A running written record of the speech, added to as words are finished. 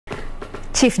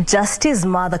Chief Justice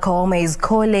Martha Koome is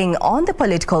calling on the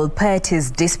Political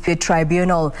Parties Dispute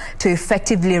Tribunal to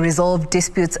effectively resolve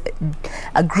disputes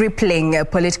crippling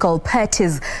political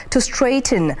parties to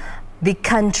straighten the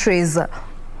country's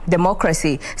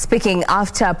democracy. Speaking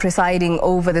after presiding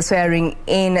over the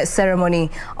swearing-in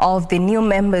ceremony of the new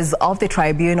members of the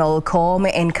tribunal,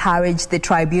 Koome encouraged the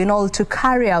tribunal to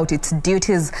carry out its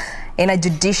duties in a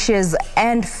judicious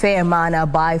and fair manner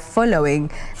by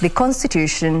following the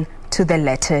Constitution to the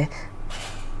letter.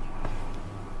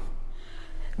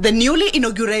 The newly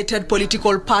inaugurated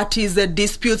Political Parties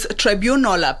Dispute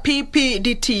Tribunal,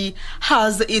 PPDT,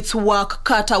 has its work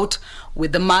cut out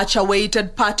with the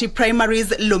much-awaited party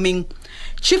primaries looming.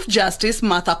 Chief Justice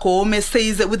Martha Koome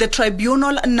says with the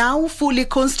tribunal now fully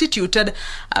constituted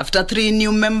after 3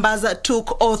 new members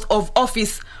took oath of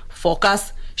office,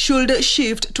 focus should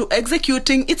shift to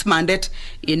executing its mandate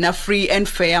in a free and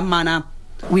fair manner.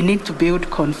 We need to build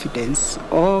confidence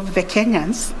of the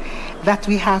Kenyans that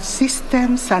we have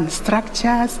systems and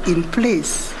structures in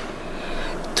place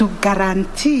to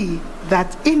guarantee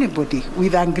that anybody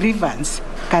with a grievance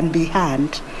can be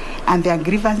heard, and their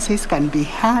grievances can be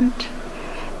heard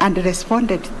and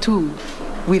responded to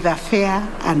with a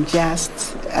fair and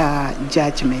just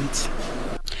judgment.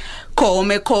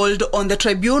 Koome called on the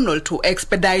tribunal to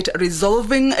expedite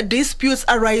resolving disputes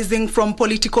arising from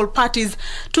political parties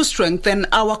to strengthen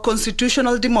our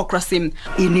constitutional democracy.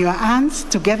 In your hands,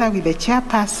 together with the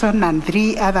chairperson and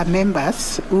 3 other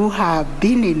members who have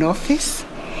been in office,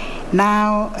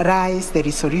 now rise the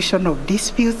resolution of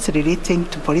disputes relating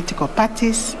to political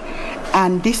parties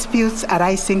and disputes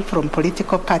arising from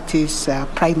political parties'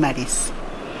 primaries.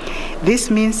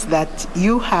 This means that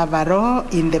you have a role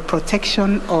in the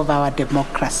protection of our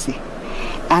democracy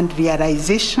and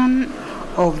realization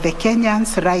of the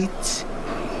Kenyans' right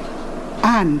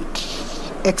and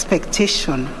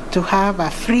expectation to have a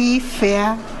free,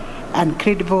 fair, and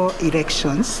credible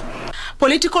elections.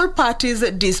 Political Parties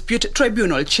Dispute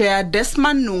Tribunal Chair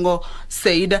Desmond Nungo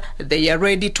said they are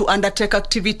ready to undertake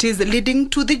activities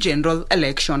leading to the general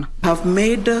election. Have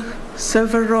made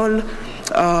several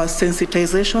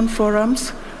sensitization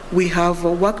forums. We have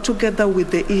worked together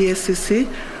with the EACC.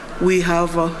 We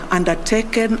have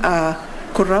undertaken a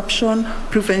corruption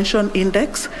prevention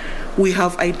index. We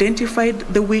have identified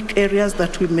the weak areas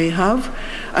that we may have,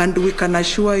 and we can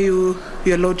assure you,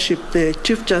 Your Lordship, the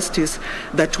Chief Justice,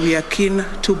 that we are keen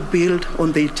to build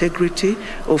on the integrity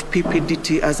of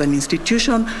PPDT as an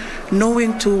institution,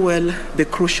 knowing too well the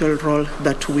crucial role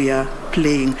that we are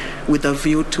playing with a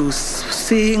view to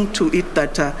seeing to it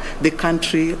that the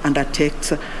country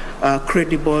undertakes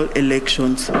credible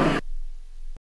elections.